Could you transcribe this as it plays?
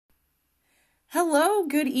Hello,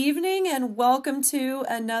 good evening, and welcome to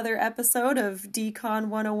another episode of Decon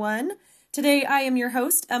 101. Today I am your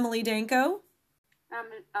host, Emily Danko.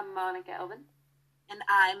 I'm Monica Elvin. And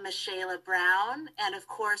I'm Michaela Brown. And of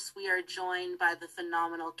course, we are joined by the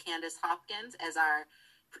phenomenal Candace Hopkins as our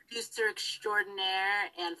producer extraordinaire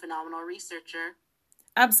and phenomenal researcher.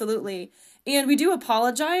 Absolutely. And we do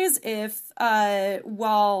apologize if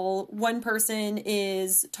while one person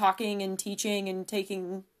is talking and teaching and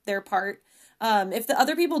taking their part, if the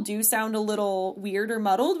other people do sound a little weird or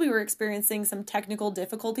muddled. We were experiencing some technical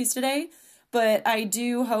difficulties today, but I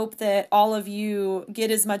do hope that all of you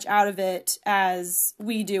get as much out of it as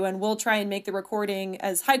we do, and we'll try and make the recording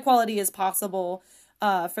as high quality as possible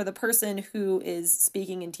for the person who is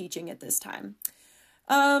speaking and teaching at this time.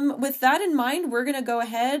 With that in mind, we're going to go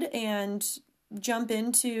ahead and jump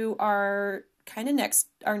into our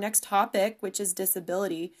next topic, which is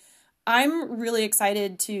disability. I'm really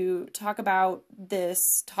excited to talk about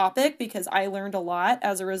this topic because I learned a lot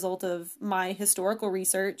as a result of my historical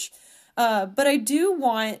research. But I do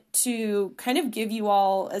want to kind of give you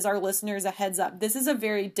all, as our listeners, a heads up. This is a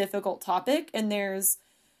very difficult topic, and there's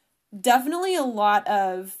definitely a lot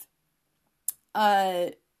of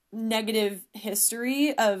negative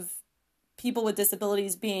history of people with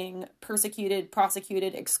disabilities being persecuted,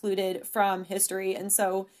 prosecuted, excluded from history. And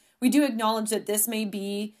so we do acknowledge that this may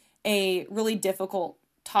be a really difficult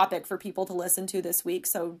topic for people to listen to this week.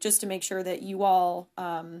 So just to make sure that you all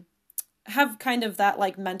have kind of that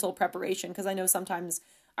like mental preparation, because I know sometimes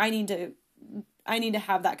I need to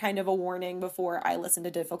have that kind of a warning before I listen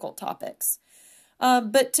to difficult topics.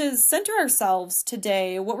 But to center ourselves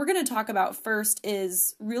today, what we're going to talk about first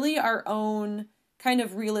is really our own kind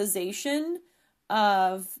of realization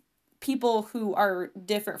of people who are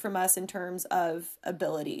different from us in terms of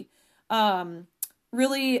ability.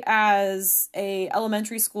 Really, as a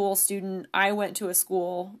elementary school student, I went to a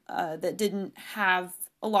school that didn't have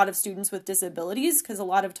a lot of students with disabilities, because a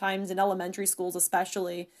lot of times in elementary schools,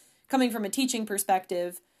 especially coming from a teaching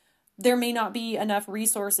perspective, there may not be enough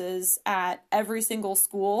resources at every single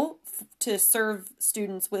school to serve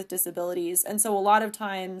students with disabilities. And so a lot of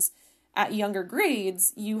times at younger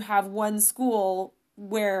grades, you have one school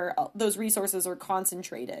where those resources are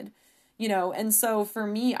concentrated. And so for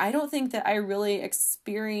me, I don't think that I really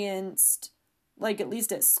experienced, like at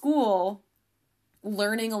least at school,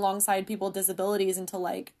 learning alongside people with disabilities until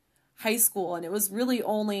like high school. And it was really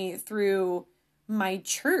only through my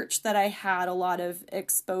church that I had a lot of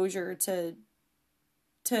exposure to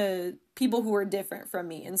people who were different from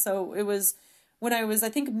me. And so it was when I was, I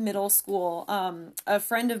think, middle school, a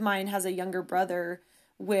friend of mine has a younger brother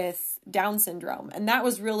with Down syndrome. And that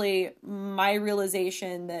was really my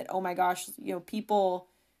realization that, oh my gosh, people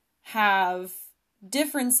have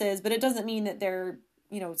differences, but it doesn't mean that they're,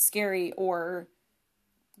 scary or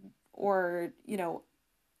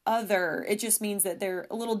other. It just means that they're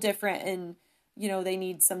a little different and, they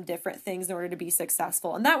need some different things in order to be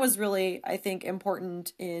successful. And that was really, I think,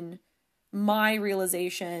 important in my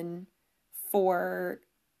realization for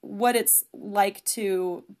what it's like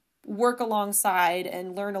to work alongside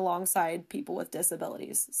and learn alongside people with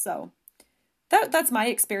disabilities. So that's my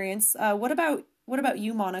experience. What about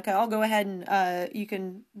you, Monica? I'll go ahead and you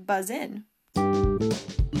can buzz in.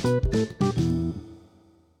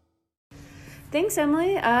 Thanks,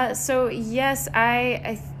 Emily. So yes,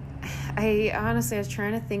 I honestly, I was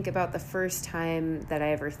trying to think about the first time that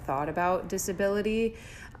I ever thought about disability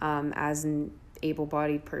as an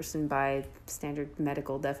able-bodied person by standard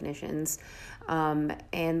medical definitions.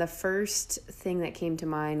 And the first thing that came to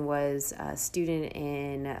mind was a student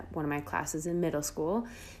in one of my classes in middle school.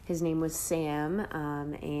 His name was Sam,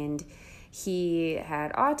 and he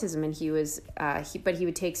had autism, and he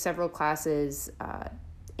would take several classes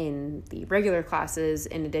in the regular classes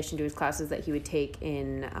in addition to his classes that he would take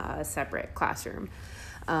in a separate classroom.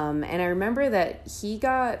 And I remember that he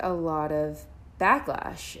got a lot of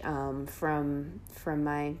backlash from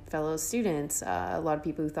my fellow students. A lot of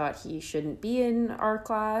people who thought he shouldn't be in our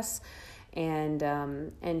class, and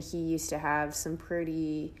he used to have some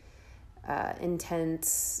pretty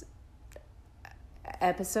intense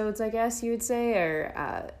episodes, I guess you would say,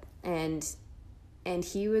 and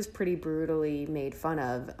he was pretty brutally made fun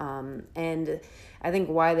of. And I think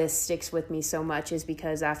why this sticks with me so much is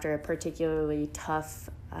because after a particularly tough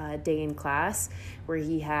day in class where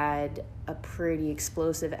he had a pretty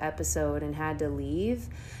explosive episode and had to leave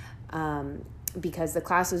because the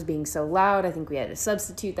class was being so loud, I think we had a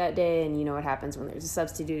substitute that day, and you know what happens when there's a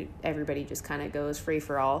substitute, everybody just kind of goes free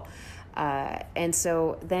for all. And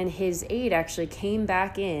so then his aide actually came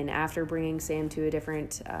back in after bringing Sam to a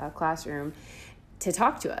different classroom to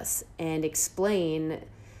talk to us and explain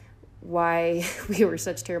why we were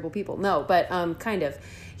such terrible people. No, but kind of.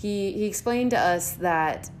 He explained to us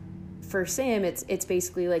that for Sam, it's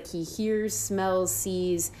basically like he hears, smells,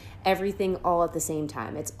 sees everything all at the same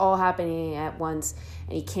time. It's all happening at once,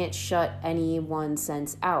 and he can't shut any one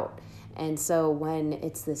sense out. And so when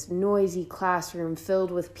it's this noisy classroom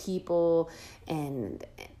filled with people and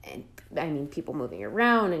I mean, people moving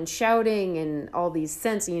around and shouting and all these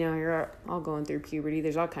scents, you know, you're all going through puberty.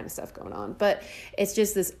 There's all kind of stuff going on, but it's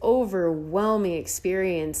just this overwhelming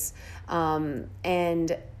experience.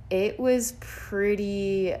 And it was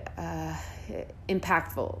pretty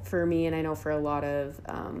impactful for me, and I know for a lot of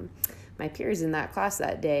my peers in that class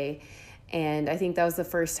that day. And I think that was the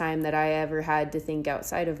first time that I ever had to think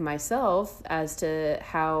outside of myself as to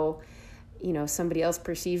how, you know, somebody else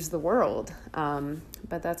perceives the world.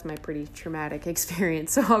 But that's my pretty traumatic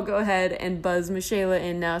experience. So I'll go ahead and buzz Michaela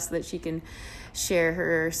in now so that she can share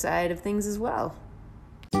her side of things as well.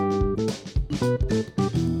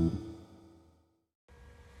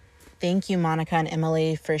 Thank you, Monica and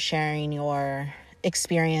Emily, for sharing your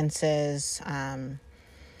experiences.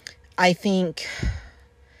 I think,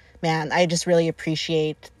 man, I just really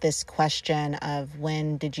appreciate this question of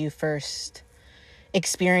when did you first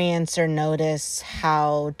experience or notice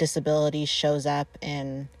how disability shows up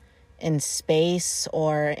in space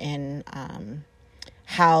or in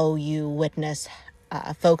how you witness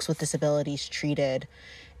folks with disabilities treated.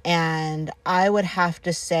 And I would have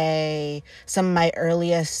to say some of my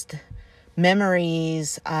earliest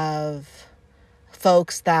memories of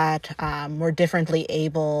folks that were differently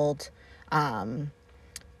abled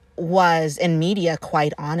was in media,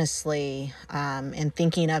 quite honestly, and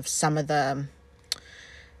thinking of some of the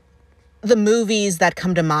movies that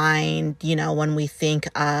come to mind, you know, when we think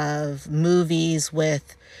of movies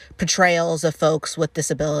with portrayals of folks with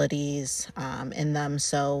disabilities in them.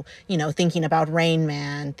 So, you know, thinking about Rain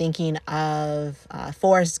Man, thinking of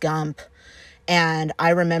Forrest Gump. And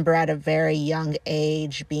I remember at a very young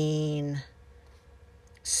age being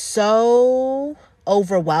so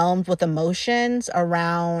overwhelmed with emotions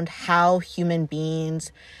around how human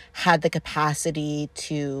beings had the capacity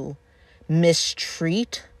to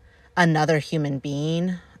mistreat another human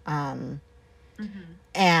being,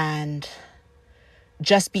 and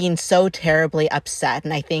just being so terribly upset.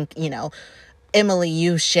 And I think, you know, Emily,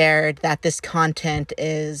 you shared that this content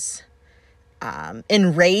is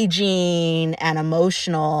enraging and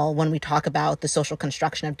emotional when we talk about the social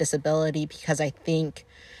construction of disability, because I think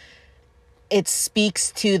it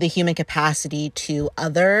speaks to the human capacity to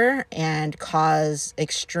other and cause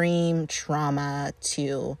extreme trauma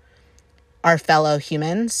to our fellow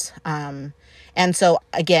humans. And so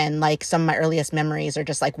again, like some of my earliest memories are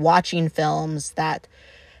just like watching films that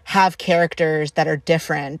have characters that are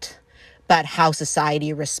different, but how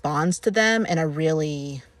society responds to them in a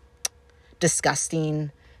really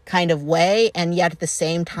disgusting kind of way. And yet at the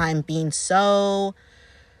same time being so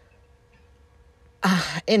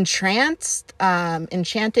enchanted,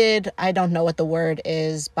 I don't know what the word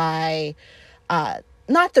is, by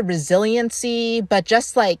not the resiliency, but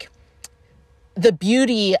just like the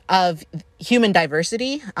beauty of human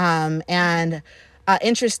diversity. And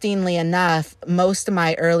interestingly enough, most of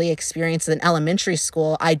my early experiences in elementary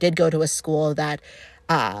school, I did go to a school that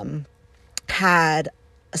had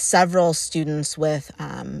several students with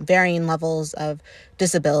varying levels of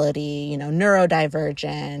disability, you know,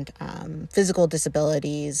 neurodivergent, physical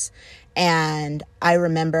disabilities. And I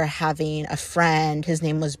remember having a friend, his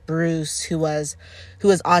name was Bruce, who was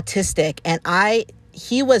autistic, and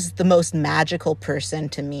he was the most magical person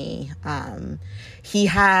to me. He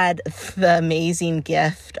had the amazing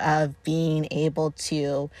gift of being able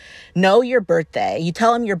to know your birthday. You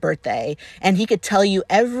tell him your birthday, and he could tell you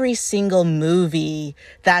every single movie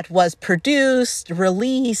that was produced,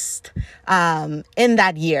 released in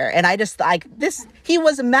that year. And I just he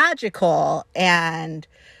was magical, and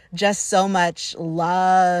just so much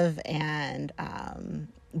love and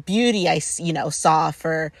beauty I saw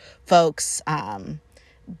for folks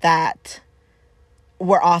that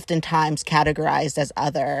were oftentimes categorized as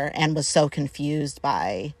other, and was so confused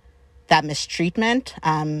by that mistreatment,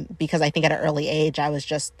 because I think at an early age I was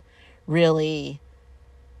just really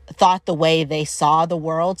thought the way they saw the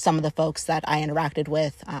world. Some of the folks that I interacted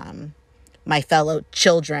with, my fellow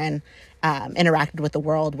children, interacted with the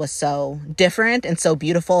world was so different and so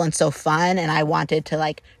beautiful and so fun, and I wanted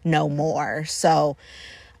to know more. So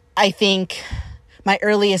I think my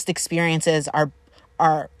earliest experiences are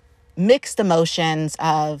mixed emotions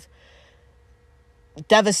of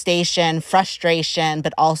devastation, frustration,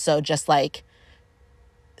 but also just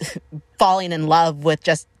falling in love with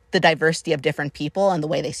just the diversity of different people and the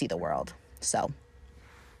way they see the world. So.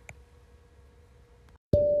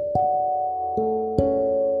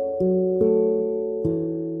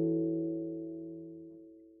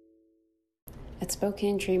 At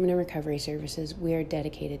Spokane Treatment and Recovery Services, we are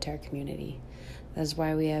dedicated to our community. That's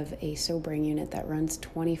why we have a sobering unit that runs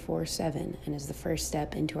 24/7 and is the first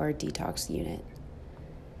step into our detox unit.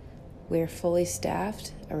 We are fully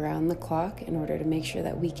staffed around the clock in order to make sure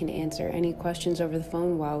that we can answer any questions over the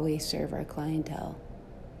phone while we serve our clientele.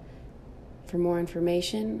 For more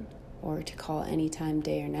information or to call anytime,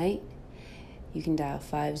 day or night, you can dial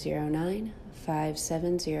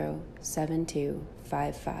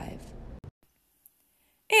 509-570-7255.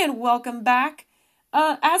 And welcome back.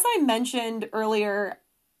 As I mentioned earlier,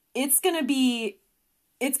 it's gonna be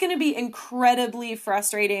incredibly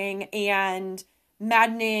frustrating and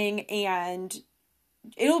maddening, and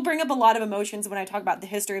it'll bring up a lot of emotions when I talk about the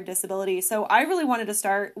history of disability. So I really wanted to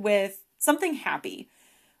start with something happy.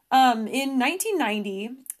 In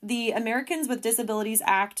 1990, the Americans with Disabilities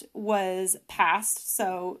Act was passed.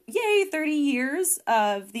 So yay, 30 years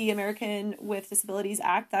of the American with Disabilities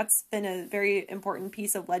Act. That's been a very important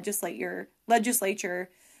piece of legislature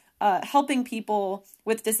helping people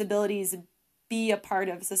with disabilities be a part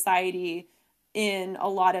of society in a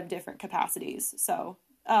lot of different capacities. So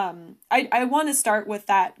I want to start with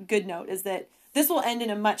that good note, is that this will end in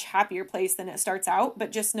a much happier place than it starts out,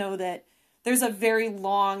 but just know that there's a very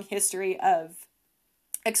long history of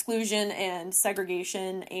exclusion and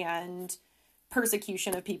segregation and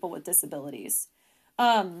persecution of people with disabilities.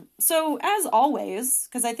 So as always,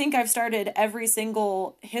 because I think I've started every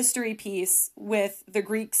single history piece with the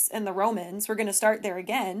Greeks and the Romans, we're going to start there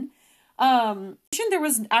again. There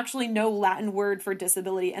was actually no Latin word for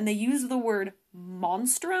disability, and they used the word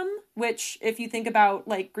monstrum, which if you think about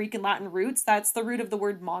like Greek and Latin roots, that's the root of the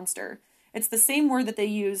word monster. It's the same word that they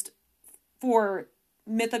used for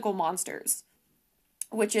mythical monsters,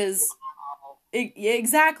 which is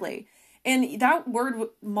exactly. And that word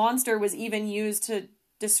monster was even used to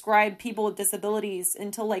describe people with disabilities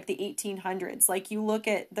until like the 1800s. Like you look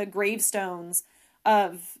at the gravestones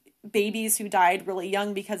of babies who died really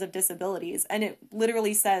young because of disabilities, and it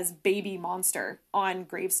literally says baby monster on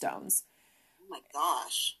gravestones. Oh my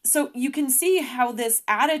gosh. So you can see how this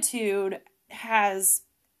attitude has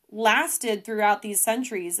lasted throughout these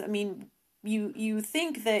centuries. I mean, you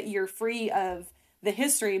think that you're free of the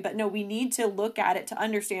history, but no, we need to look at it to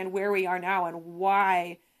understand where we are now and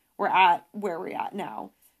why we're at where we're at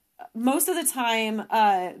now. Most of the time,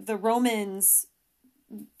 the Romans,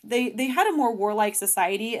 they had a more warlike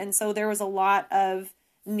society, and so there was a lot of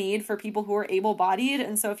need for people who were able-bodied.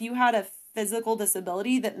 And so if you had a physical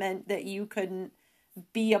disability that meant that you couldn't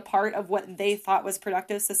be a part of what they thought was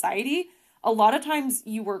productive society, a lot of times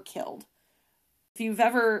you were killed. If you've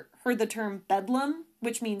ever heard the term bedlam,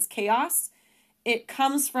 which means chaos, it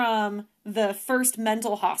comes from the first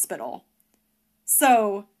mental hospital.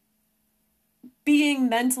 So being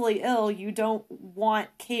mentally ill, you don't want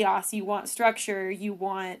chaos, you want structure, you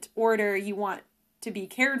want order, you want to be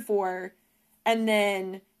cared for, and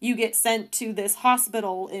then you get sent to this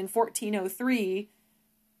hospital in 1403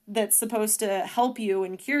 that's supposed to help you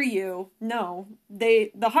and cure you. No,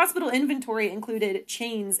 the hospital inventory included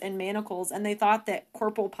chains and manacles, and they thought that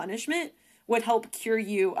corporal punishment would help cure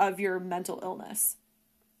you of your mental illness.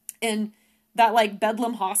 And that like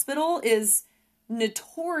Bedlam Hospital is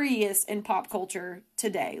notorious in pop culture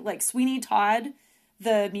today. Like Sweeney Todd,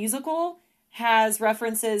 the musical, has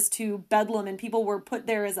references to Bedlam, and people were put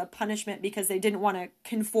there as a punishment because they didn't want to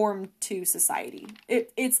conform to society.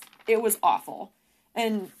 It was awful.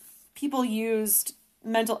 And people used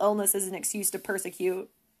mental illness as an excuse to persecute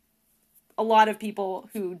a lot of people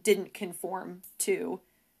who didn't conform to,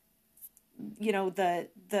 you know, the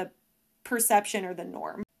perception or the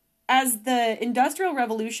norm. As the Industrial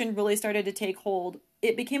Revolution really started to take hold,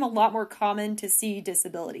 it became a lot more common to see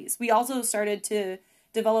disabilities. We also started to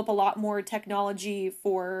develop a lot more technology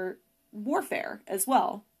for warfare as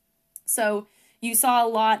well. So you saw a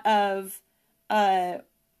lot of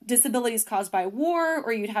disabilities caused by war,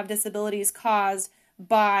 or you'd have disabilities caused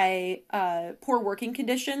by poor working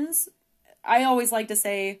conditions. I always like to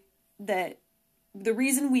say that the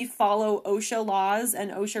reason we follow OSHA laws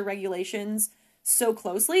and OSHA regulations so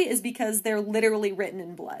closely is because they're literally written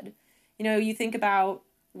in blood. You know, you think about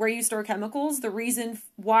where you store chemicals. The reason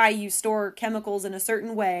why you store chemicals in a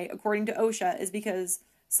certain way, according to OSHA, is because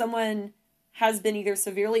someone has been either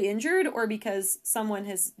severely injured or because someone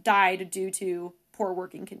has died due to poor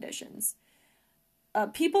working conditions.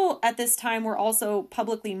 People at this time were also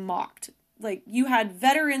publicly mocked. Like, you had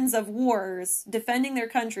veterans of wars defending their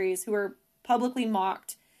countries who were publicly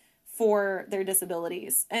mocked for their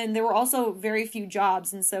disabilities. And there were also very few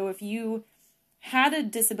jobs. And so if you had a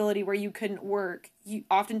disability where you couldn't work,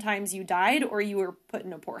 oftentimes you died or you were put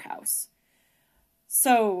in a poorhouse.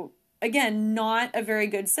 So again, not a very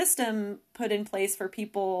good system put in place for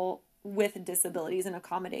people with disabilities and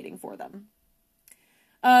accommodating for them.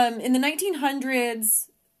 In the 1900s,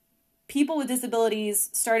 people with disabilities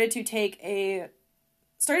started to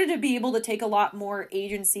be able to take a lot more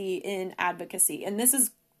agency in advocacy. And this is,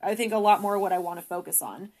 I think, a lot more what I want to focus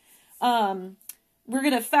on. We're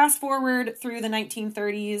going to fast forward through the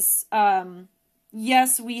 1930s.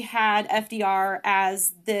 Yes, we had FDR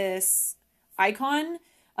as this icon.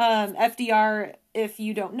 FDR, if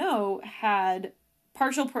you don't know, had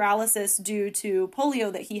partial paralysis due to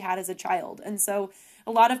polio that he had as a child. And so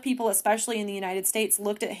a lot of people, especially in the United States,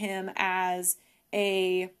 looked at him as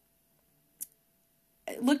an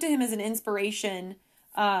inspiration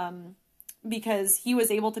because he was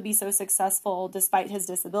able to be so successful despite his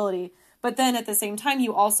disability. But then at the same time,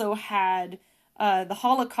 you also had the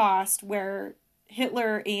Holocaust, where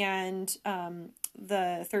Hitler and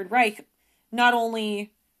the Third Reich not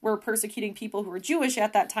only were persecuting people who were Jewish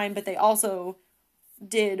at that time, but they also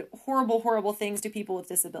did horrible, horrible things to people with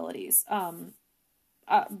disabilities.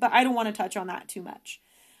 But I don't want to touch on that too much.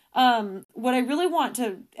 What I really want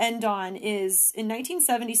to end on is in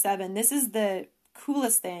 1977, this is the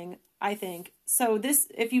coolest thing, I think. So this,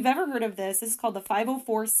 if you've ever heard of this is called the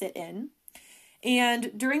 504 sit-in.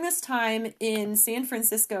 And during this time in San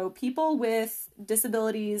Francisco, people with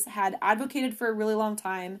disabilities had advocated for a really long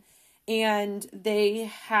time, and they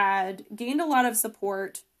had gained a lot of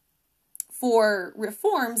support for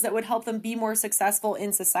reforms that would help them be more successful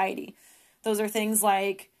in society. Those are things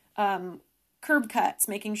like curb cuts,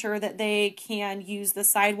 making sure that they can use the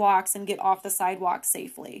sidewalks and get off the sidewalks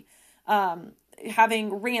safely,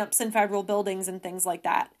 having ramps in federal buildings and things like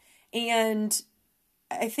that. And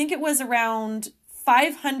I think it was around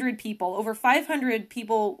 500 people, over 500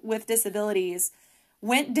 people with disabilities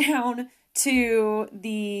went down to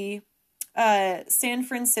the San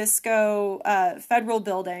Francisco federal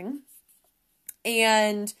building,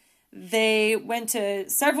 and they went to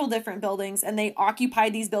several different buildings, and they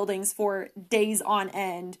occupied these buildings for days on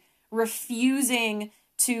end, refusing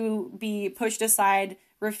to be pushed aside,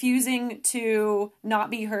 refusing to not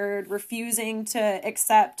be heard, refusing to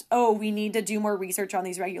accept, oh, we need to do more research on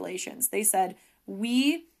these regulations. They said,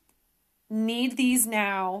 we need these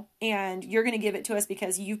now, and you're going to give it to us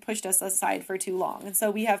because you've pushed us aside for too long. And so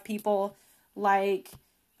we have people like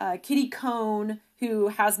Kitty Cohn, who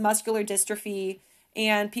has muscular dystrophy,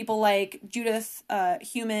 and people like Judith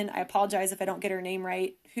Heumann, I apologize if I don't get her name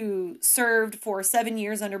right, who served for 7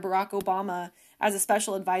 years under Barack Obama as a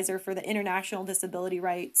special advisor for the International Disability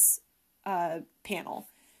Rights panel.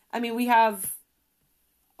 I mean, we have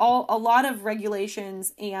a lot of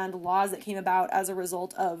regulations and laws that came about as a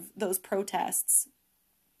result of those protests.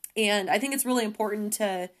 And I think it's really important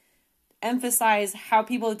to emphasize how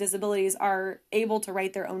people with disabilities are able to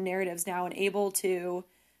write their own narratives now and able to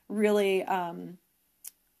really,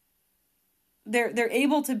 they're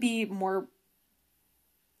able to be more,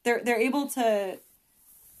 they're able to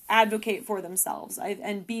advocate for themselves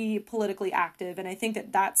and be politically active. And I think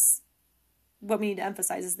that that's what we need to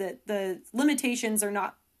emphasize, is that the limitations are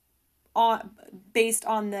not based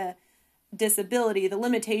on the disability. The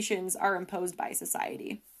limitations are imposed by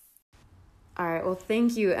society. All right. Well,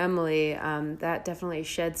 thank you, Emily. That definitely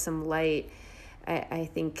shed some light. I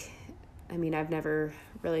think, I mean, I've never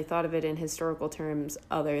really thought of it in historical terms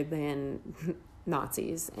other than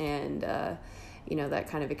Nazis and, that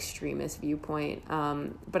kind of extremist viewpoint.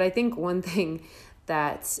 But I think one thing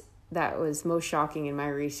that was most shocking in my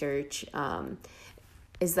research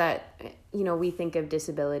is that, we think of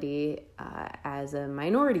disability as a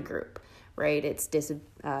minority group, right? It's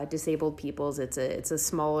disabled peoples. It's a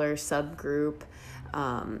smaller subgroup.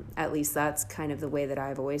 At least that's kind of the way that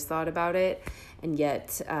I've always thought about it. And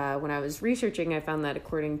yet, when I was researching, I found that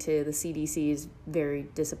according to the CDC's very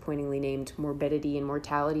disappointingly named Morbidity and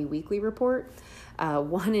Mortality Weekly Report,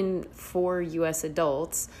 1 in 4 U.S.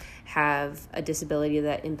 adults have a disability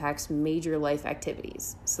that impacts major life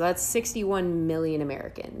activities. So that's 61 million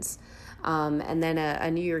Americans. And then a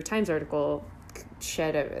New York Times article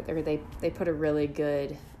they put a really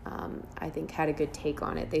good, I think had a good take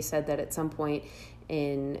on it. They said that at some point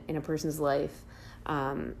in a person's life,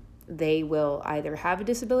 they will either have a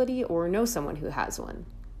disability or know someone who has one.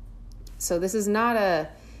 So this isn't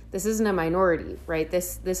a minority, right?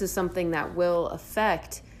 This is something that will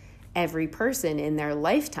affect every person in their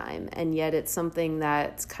lifetime, and yet it's something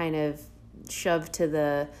that's kind of shoved to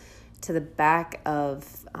the back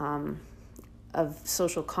of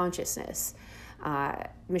social consciousness.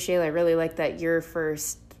 Michelle, I really like that your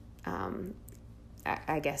first,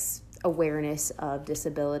 I guess, awareness of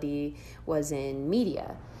disability was in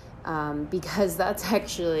media. Because that's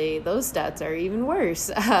actually, those stats are even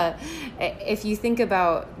worse. If you think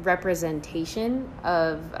about representation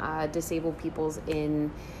of disabled peoples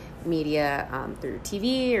in media through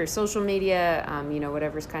TV or social media,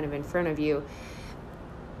 whatever's kind of in front of you,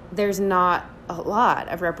 there's not a lot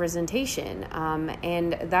of representation.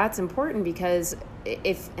 And that's important because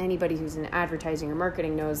if anybody who's in advertising or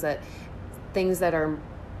marketing knows that things that are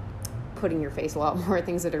putting your face a lot more,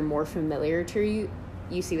 things that are more familiar to you,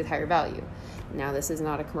 you see with higher value. Now, this is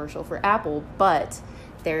not a commercial for Apple, but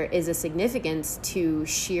there is a significance to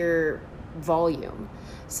sheer volume.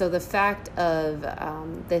 So the fact of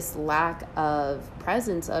this lack of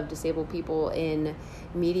presence of disabled people in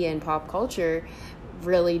media and pop culture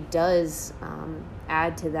really does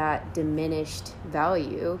add to that diminished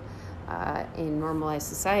value in normalized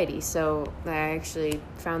society. So I actually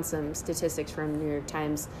found some statistics from New York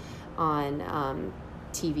Times on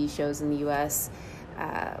TV shows in the U.S.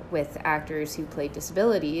 With actors who played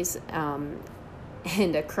disabilities,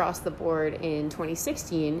 and across the board in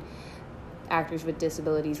 2016, actors with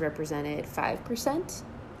disabilities represented 5%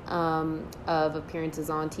 of appearances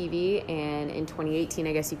on TV, and in 2018,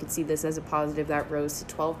 I guess you could see this as a positive, that rose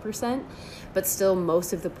to 12%, but still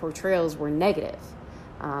most of the portrayals were negative.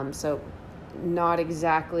 So not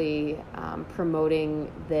exactly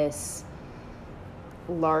promoting this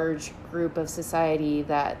large group of society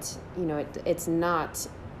that, it's not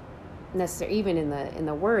necessarily, even in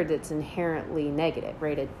the word, it's inherently negative,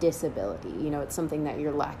 right? A disability, it's something that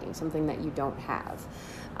you're lacking, something that you don't have.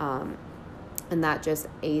 And that just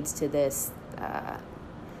aids to this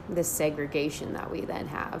segregation that we then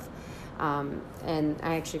have. And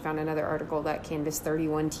I actually found another article that canvassed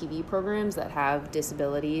 31 TV programs that have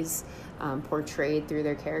disabilities portrayed through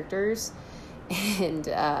their characters. And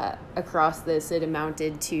across this, it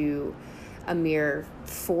amounted to a mere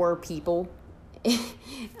 4 people.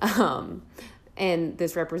 And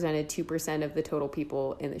this represented 2% of the total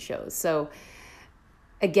people in the shows. So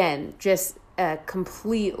again, just a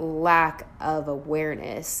complete lack of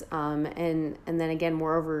awareness. And then again,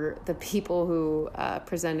 moreover, the people who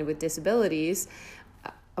presented with disabilities,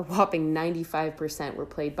 a whopping 95% were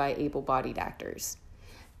played by able-bodied actors.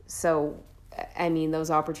 So, I mean,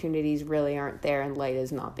 those opportunities really aren't there, and light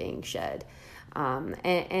is not being shed.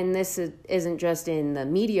 And this isn't just in the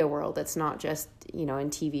media world. It's not just, in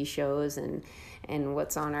TV shows and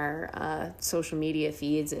what's on our social media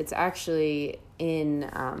feeds. It's actually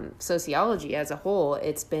in sociology as a whole.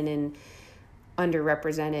 It's been an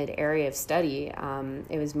underrepresented area of study.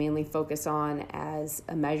 It was mainly focused on as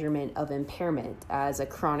a measurement of impairment, as a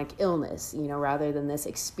chronic illness, rather than this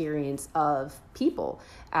experience of people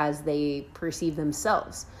as they perceive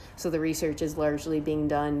themselves. So the research is largely being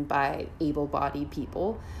done by able-bodied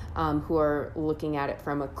people who are looking at it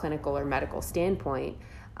from a clinical or medical standpoint,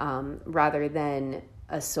 rather than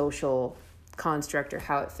a social construct or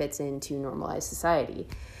how it fits into normalized society.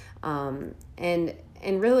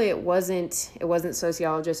 And really, it wasn't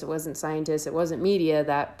sociologists, it wasn't scientists, it wasn't media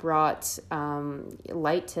that brought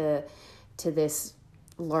light to this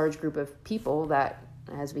large group of people that,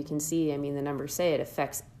 as we can see, I mean, the numbers say it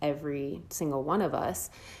affects every single one of us.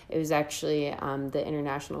 It was actually the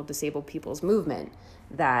International Disabled Peoples Movement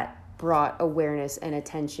that brought awareness and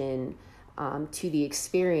attention to the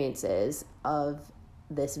experiences of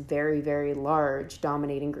this very, very large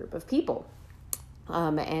dominating group of people.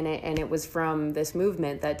 And it was from this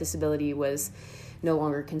movement that disability was no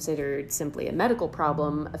longer considered simply a medical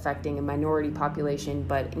problem affecting a minority population,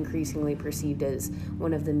 but increasingly perceived as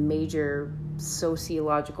one of the major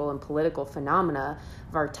sociological and political phenomena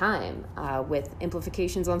of our time, with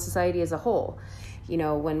implications on society as a whole.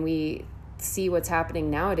 When we see what's happening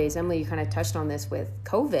nowadays, Emily, you kind of touched on this with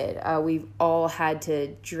COVID. We've all had to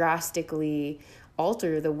drastically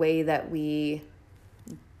alter the way that we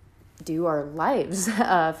do our lives,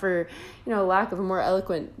 for lack of a more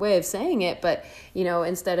eloquent way of saying it. But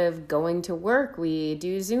instead of going to work, we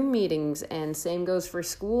do Zoom meetings, and same goes for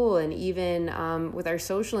school, and even with our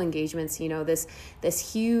social engagements.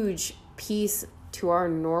 This huge piece to our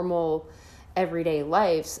normal everyday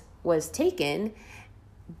lives was taken,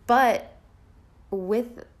 but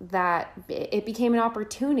with that, it became an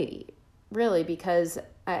opportunity, really, because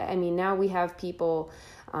now we have people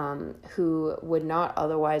who would not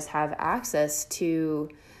otherwise have access to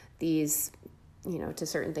these, to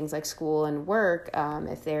certain things like school and work,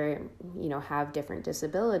 if they're, have different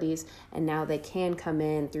disabilities, and now they can come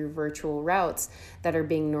in through virtual routes that are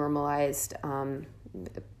being normalized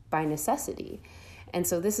by necessity. And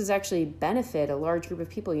so this has actually benefit a large group of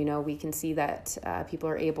people. We can see that people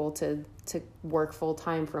are able to work full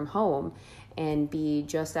time from home and be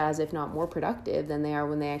just as, if not more productive than they are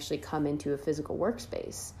when they actually come into a physical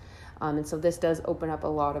workspace. And so this does open up a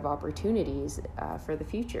lot of opportunities for the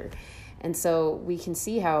future. And so we can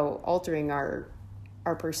see how altering our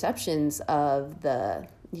perceptions of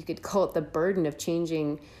you could call it the burden of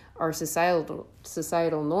changing our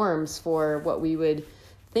societal norms for what we would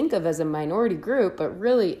think of as a minority group, but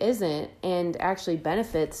really isn't, and actually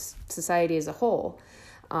benefits society as a whole.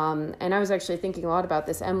 And I was actually thinking a lot about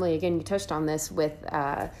this. Emily, again, you touched on this with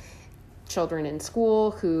children in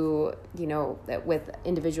school who, with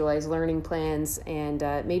individualized learning plans, and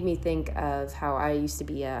it made me think of how I used to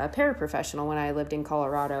be a paraprofessional when I lived in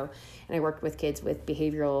Colorado, and I worked with kids with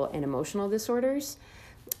behavioral and emotional disorders.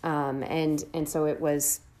 And so it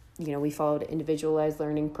was, we followed individualized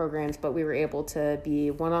learning programs, but we were able to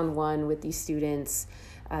be one-on-one with these students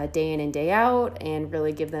day in and day out and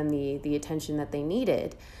really give them the attention that they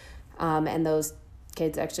needed. And those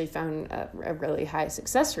kids actually found a really high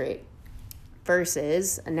success rate.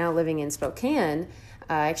 Versus now living in Spokane,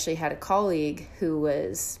 I actually had a colleague who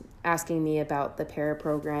was asking me about the para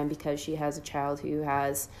program because she has a child who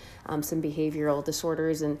has some behavioral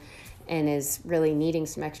disorders and is really needing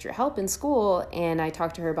some extra help in school. And I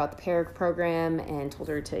talked to her about the para program and told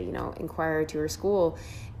her to, inquire to her school.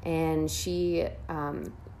 And she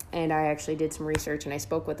and I actually did some research, and I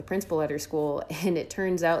spoke with the principal at her school, and it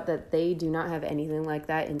turns out that they do not have anything like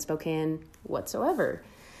that in Spokane whatsoever.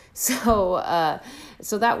 So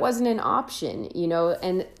that wasn't an option,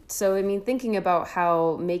 and so, thinking about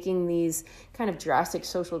how making these kind of drastic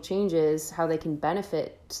social changes, how they can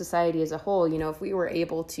benefit society as a whole, if we were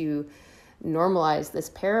able to normalize this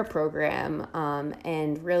para program,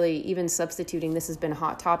 and really even substituting, this has been a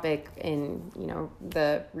hot topic in,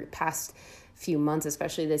 the past few months,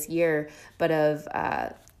 especially this year, but of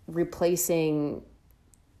replacing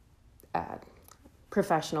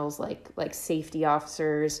professionals like safety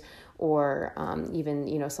officers or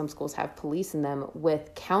even, some schools have police in them,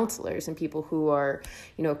 with counselors and people who are,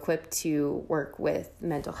 equipped to work with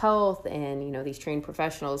mental health and, these trained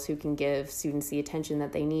professionals who can give students the attention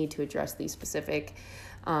that they need to address these specific,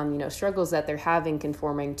 struggles that they're having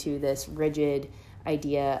conforming to this rigid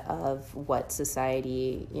idea of what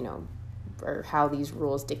society, or how these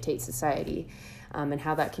rules dictate society. And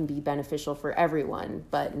how that can be beneficial for everyone,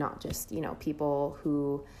 but not just, people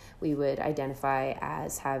who we would identify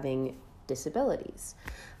as having disabilities.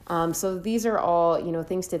 So these are all,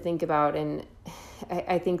 things to think about. And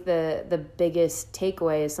I think the biggest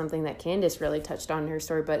takeaway is something that Candace really touched on in her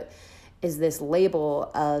story, but is this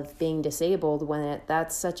label of being disabled when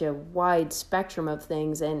that's such a wide spectrum of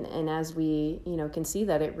things. And as we, can see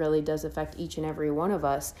that it really does affect each and every one of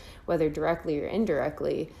us, whether directly or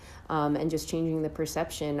indirectly. And just changing the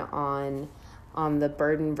perception on the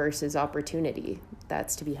burden versus opportunity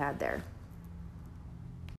that's to be had there.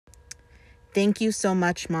 Thank you so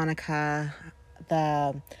much, Monica.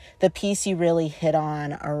 The piece you really hit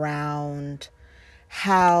on around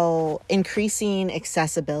how increasing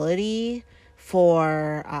accessibility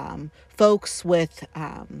for folks with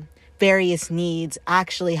various needs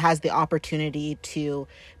actually has the opportunity to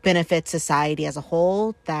benefit society as a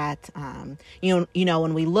whole. That,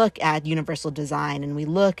 when we look at universal design and we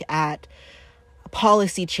look at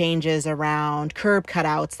policy changes around curb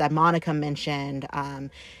cutouts that Monica mentioned,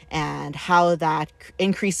 and how that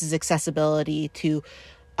increases accessibility to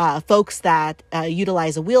folks that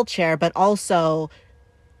utilize a wheelchair, but also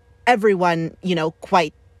everyone,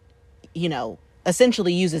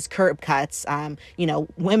 essentially uses curb cuts,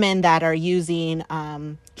 women that are using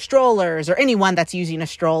strollers, or anyone that's using a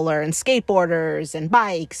stroller, and skateboarders and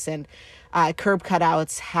bikes, and curb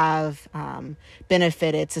cutouts have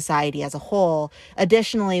benefited society as a whole.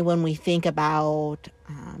 Additionally, when we think about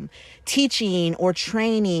teaching or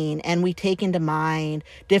training, and we take into mind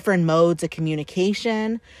different modes of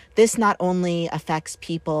communication, this not only affects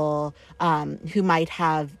people who might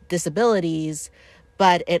have disabilities,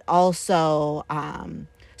 but it also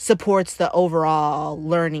supports the overall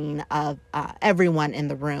learning of everyone in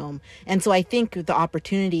the room. And so I think the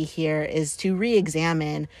opportunity here is to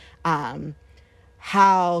re-examine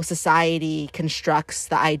how society constructs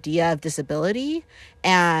the idea of disability,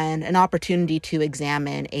 and an opportunity to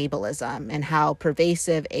examine ableism and how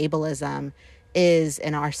pervasive ableism is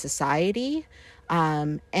in our society.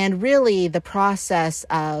 And really the process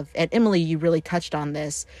of, and Emily, you really touched on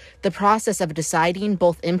this, the process of deciding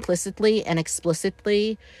both implicitly and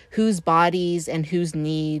explicitly whose bodies and whose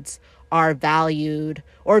needs are valued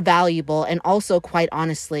or valuable, and also, quite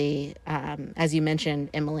honestly, as you mentioned,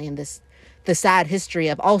 Emily, in the sad history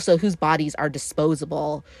of also whose bodies are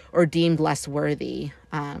disposable or deemed less worthy,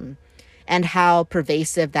 and how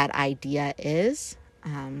pervasive that idea is.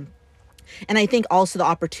 And I think also the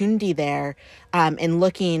opportunity there in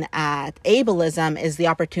looking at ableism is the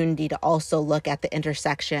opportunity to also look at the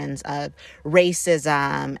intersections of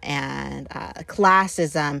racism and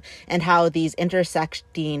classism, and how these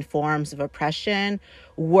intersecting forms of oppression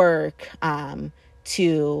work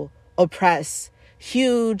to oppress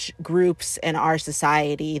huge groups in our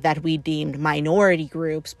society that we deemed minority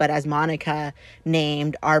groups, but as Monica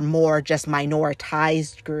named, are more just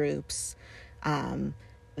minoritized groups.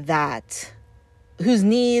 That whose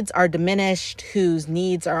needs are diminished, whose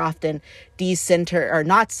needs are often decentered or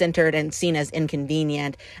not centered and seen as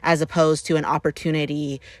inconvenient, as opposed to an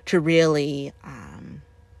opportunity to really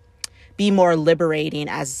be more liberating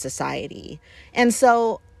as a society. And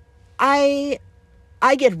so I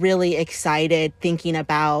get really excited thinking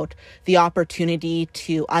about the opportunity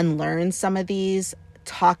to unlearn some of these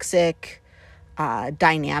toxic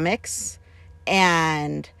dynamics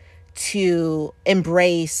and to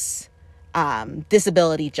embrace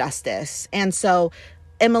disability justice. And so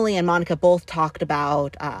Emily and Monica both talked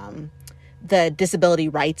about the disability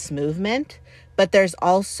rights movement, but there's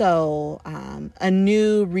also a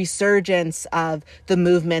new resurgence of the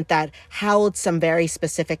movement that held some very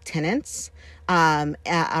specific tenets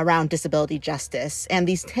around disability justice. And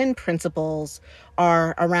these 10 principles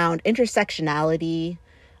are around intersectionality.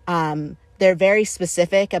 They're very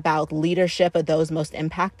specific about leadership of those most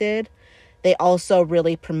impacted. They also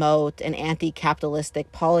really promote an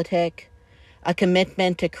anti-capitalistic politic, a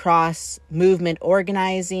commitment to cross-movement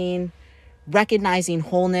organizing, recognizing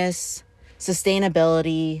wholeness,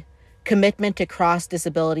 sustainability, commitment to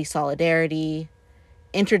cross-disability solidarity,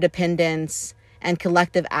 interdependence, and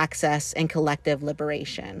collective access and collective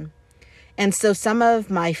liberation. And so some of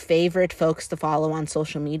my favorite folks to follow on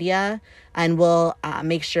social media, and we'll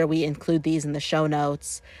make sure we include these in the show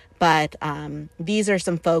notes, but these are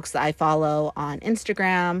some folks that I follow on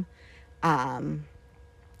Instagram.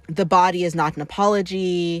 The Body is Not an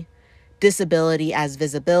Apology, Disability as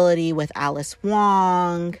Visibility with Alice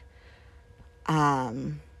Wong,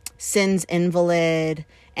 Sin's Invalid,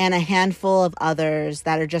 and a handful of others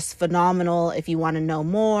that are just phenomenal if you want to know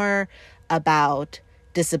more about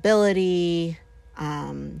disability,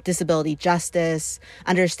 disability justice,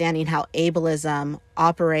 understanding how ableism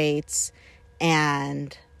operates,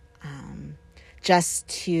 and just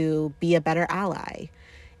to be a better ally.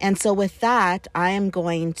 And so with that, I am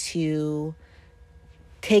going to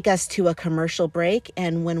take us to a commercial break.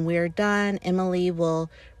 And when we're done, Emily will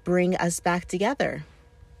bring us back together.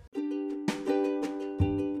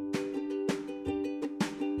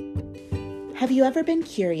 Have you ever been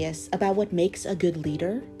curious about what makes a good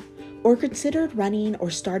leader? Or considered running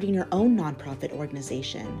or starting your own nonprofit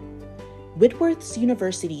organization? Whitworth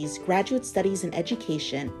University's Graduate Studies in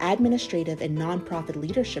Education, Administrative and Nonprofit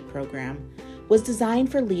Leadership Program was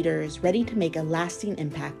designed for leaders ready to make a lasting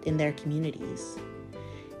impact in their communities.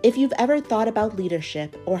 If you've ever thought about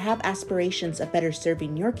leadership or have aspirations of better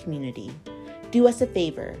serving your community, do us a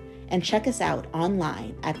favor and check us out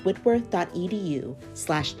online at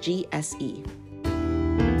whitworth.edu/GSE.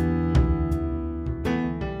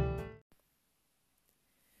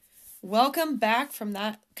 Welcome back from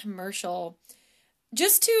that commercial.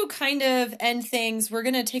 Just to kind of end things, we're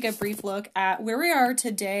going to take a brief look at where we are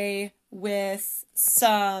today with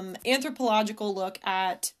some anthropological look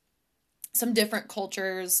at some different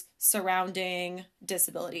cultures surrounding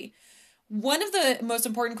disability. One of the most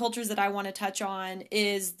important cultures that I want to touch on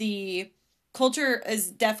is deaf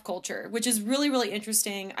culture, which is really, really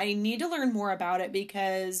interesting. I need to learn more about it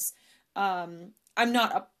because I'm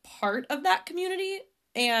not a part of that community.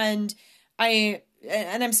 And I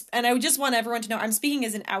just want everyone to know I'm speaking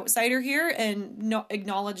as an outsider here and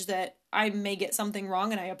acknowledge that I may get something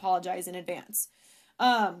wrong, and I apologize in advance.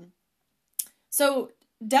 So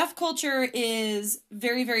deaf culture is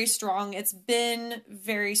very, very strong. It's been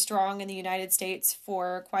very strong in the United States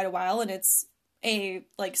for quite a while, and it's a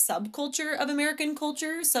subculture of American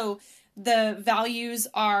culture. So the values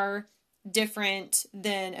are different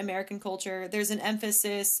than American culture. There's an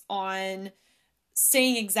emphasis on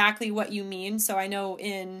saying exactly what you mean. So I know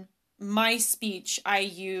in my speech, I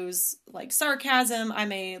use sarcasm. I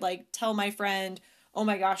may tell my friend, "Oh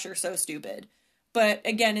my gosh, you're so stupid." But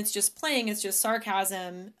again, it's just playing. It's just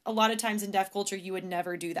sarcasm. A lot of times in deaf culture, you would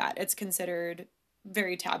never do that. It's considered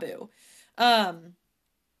very taboo. In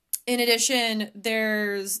addition,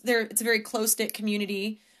 it's a very close-knit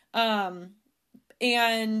community.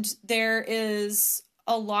 And there is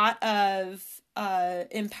a lot of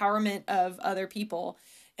empowerment of other people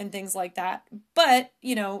and things like that. But,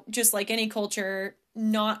 you know, just like any culture,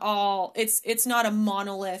 it's not a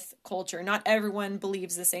monolith culture. Not everyone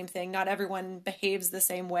believes the same thing. Not everyone behaves the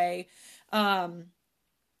same way. And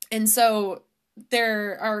so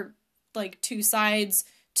there are like two sides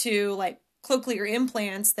to like cochlear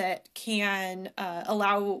implants that can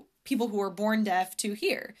allow people who are born deaf to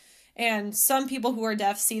hear. And some people who are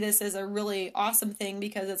deaf see this as a really awesome thing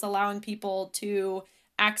because it's allowing people to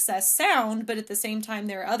access sound, but at the same time,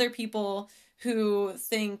 there are other people who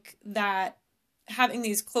think that having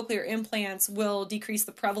these cochlear implants will decrease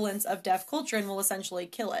the prevalence of deaf culture and will essentially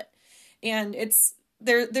kill it. And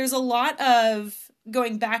there's a lot of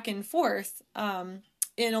going back and forth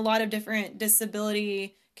in a lot of different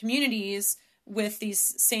disability communities with these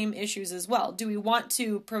same issues as well. Do we want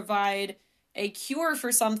to provide a cure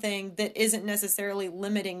for something that isn't necessarily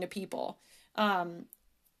limiting to people? Some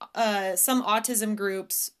autism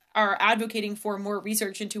groups are advocating for more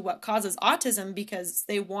research into what causes autism because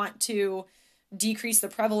they want to decrease the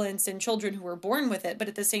prevalence in children who are born with it. But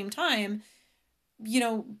at the same time, you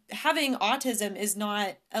know, having autism is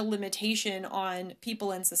not a limitation on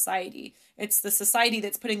people in society. It's the society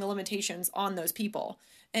that's putting the limitations on those people.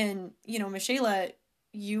 And, you know, Michaela,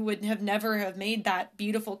 you would have never have made that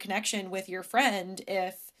beautiful connection with your friend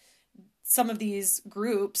if some of these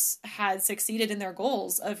groups had succeeded in their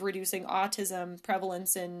goals of reducing autism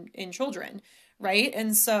prevalence in children, right?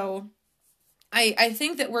 And so I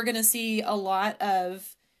think that we're going to see a lot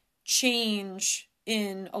of change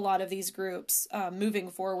in a lot of these groups moving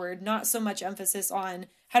forward. Not so much emphasis on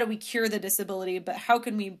how do we cure the disability, but how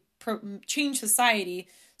can we change society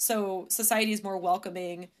so society is more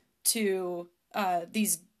welcoming to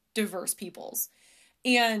these diverse peoples.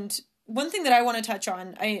 And one thing that I want to touch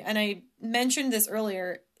on, I mentioned this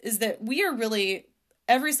earlier, is that we are really,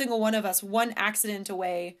 every single one of us, one accident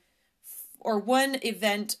away or one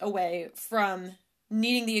event away from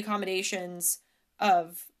needing the accommodations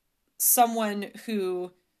of someone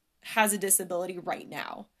who has a disability right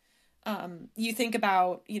now. You think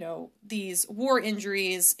about, you know, these war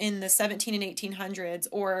injuries in the 17 and 1800s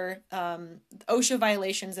or OSHA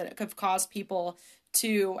violations that have caused people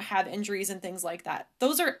to have injuries and things like that.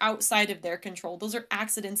 Those are outside of their control. Those are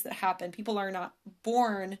accidents that happen. People are not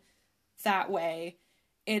born that way.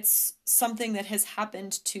 It's something that has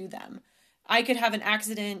happened to them. I could have an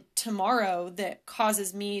accident tomorrow that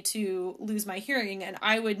causes me to lose my hearing, and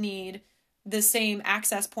I would need the same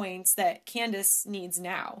access points that Candace needs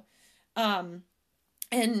now.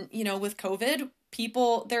 And, you know, with COVID,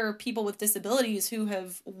 there are people with disabilities who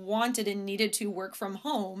have wanted and needed to work from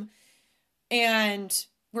home. And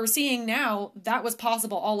we're seeing now that was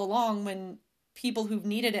possible all along when people who've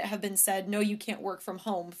needed it have been said, no, you can't work from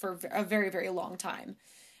home for a very, very long time.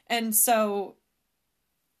 And so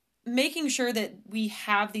making sure that we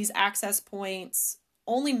have these access points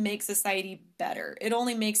only makes society better. It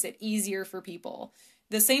only makes it easier for people.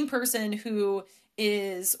 The same person who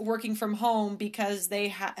is working from home because they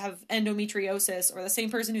have endometriosis, or the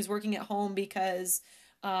same person who's working at home because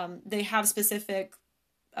they have specific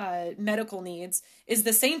medical needs, is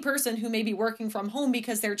the same person who may be working from home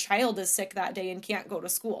because their child is sick that day and can't go to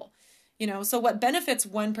school. You know, so what benefits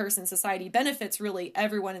one person in society benefits really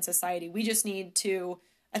everyone in society. We just need to,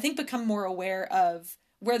 I think, become more aware of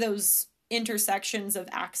where those intersections of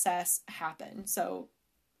access happen. So,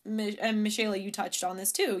 and Michaela, you touched on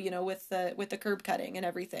this too, you know, with the curb cutting and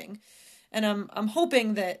everything. And I'm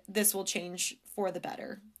hoping that this will change for the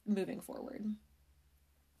better moving forward.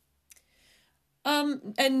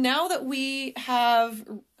 And now that we have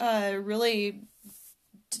really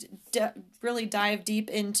dive deep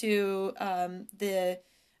into the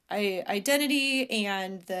identity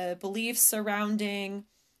and the beliefs surrounding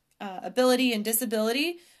ability and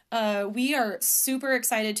disability, we are super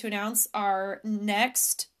excited to announce our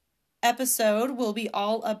next episode will be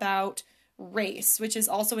all about race, which is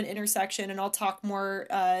also an intersection, and I'll talk more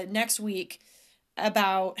next week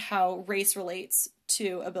about how race relates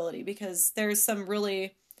to ability, because there's some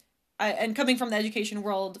really, and coming from the education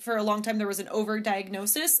world, for a long time there was an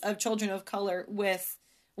overdiagnosis of children of color with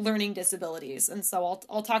learning disabilities, and so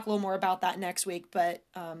I'll talk a little more about that next week, but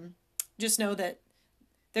just know that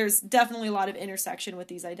there's definitely a lot of intersection with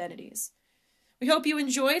these identities. We hope you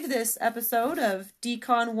enjoyed this episode of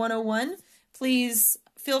Decon 101. Please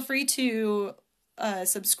feel free to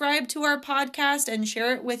subscribe to our podcast and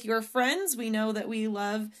share it with your friends. We know that we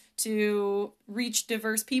love to reach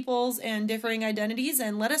diverse peoples and differing identities,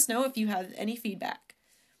 and let us know if you have any feedback.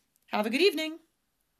 Have a good evening.